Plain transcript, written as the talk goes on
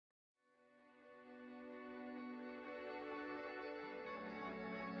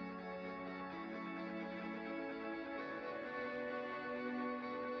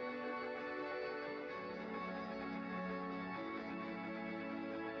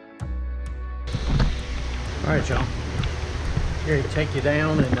Alright, y'all. Here to take you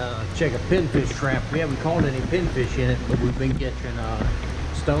down and check a pinfish trap. We haven't caught any pinfish in it, but we've been catching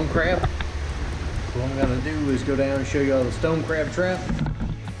stone crab. So what I'm going to do is go down and show you all the stone crab trap,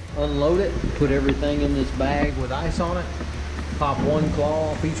 unload it, put everything in this bag with ice on it, pop one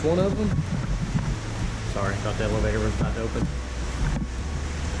claw off each one of them. Sorry, thought the elevator was about to open.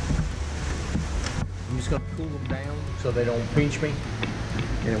 I'm just going to cool them down so they don't pinch me.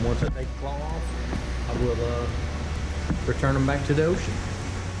 And then once I take the claw off, I will return them back to the ocean.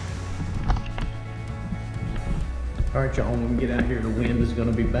 Alright, y'all, when we get out here, the wind is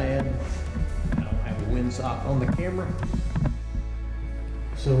going to be bad. I don't have a windsock on the camera.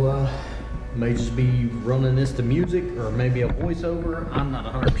 So, may just be running this to music or maybe a voiceover. I'm not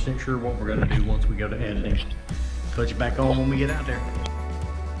 100% sure what we're going to do once we go to editing. Put you back on when we get out there.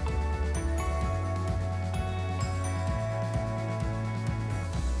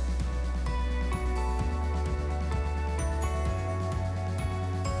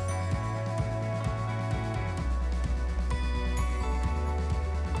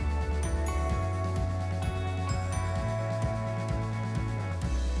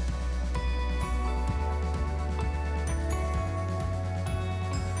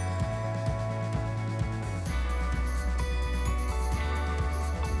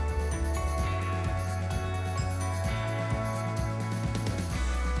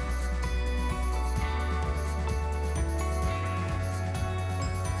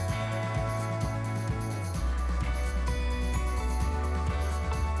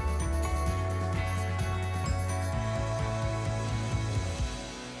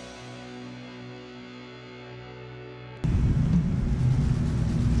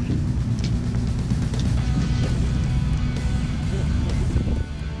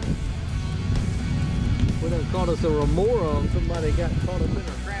 Caught us a remora on somebody got caught up in our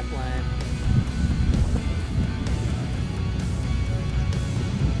trap line.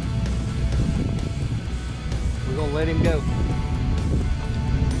 We're gonna let him go.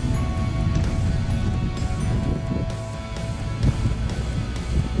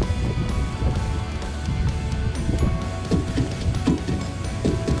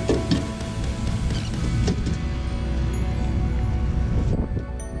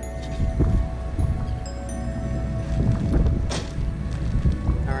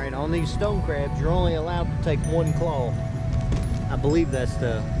 On these stone crabs, you're only allowed to take one claw. I believe that's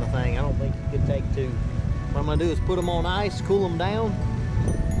the thing. I don't think you could take two. What I'm gonna do is put them on ice, cool them down,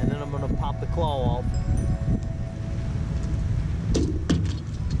 and then I'm gonna pop the claw off.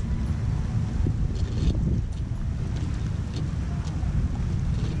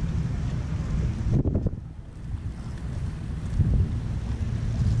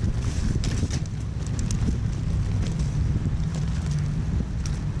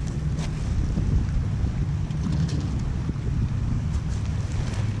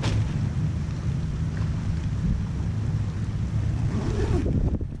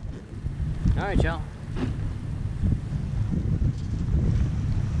 Alright, y'all.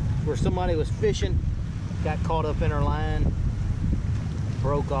 Where somebody was fishing, got caught up in her line,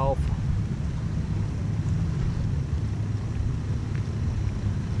 broke off.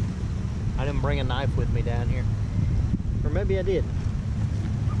 I didn't bring a knife with me down here. Or maybe I did.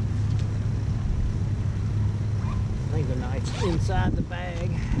 I think the knife's inside the bag.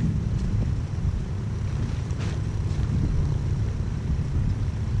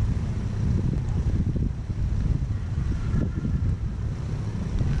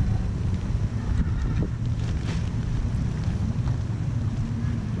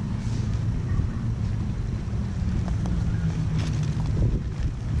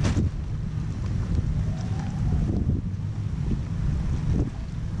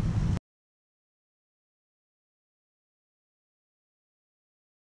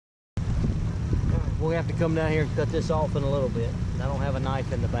 We'll have to come down here and cut this off in a little bit. I don't have a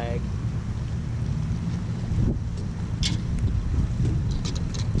knife in the bag.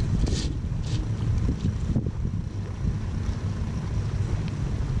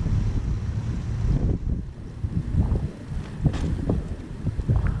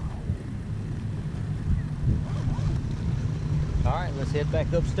 All right, let's head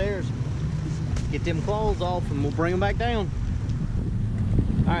back upstairs. Get them claws off and we'll bring them back down.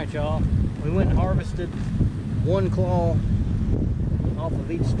 All right, y'all. We went and harvested one claw off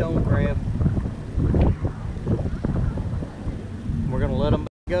of each stone crab. We're gonna let them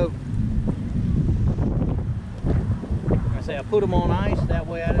go. Like I say, I put them on ice, that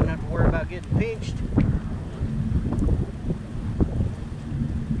way I didn't have to worry about getting pinched.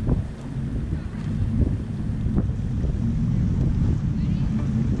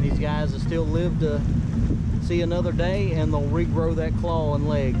 These guys have still lived to see another day, and they'll regrow that claw and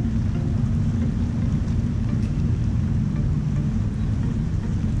leg.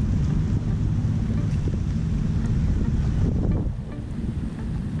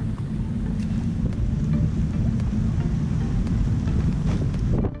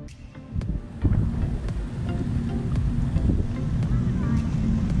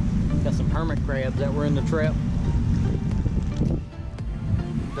 Got some hermit crabs that were in the trap.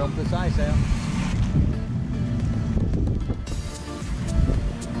 Dump this ice out.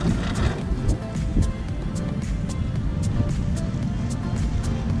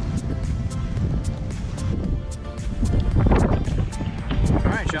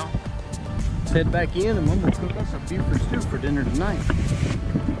 Alright, y'all. Let's head back in and I'm gonna cook us a Buford stew for dinner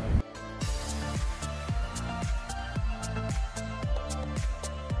tonight.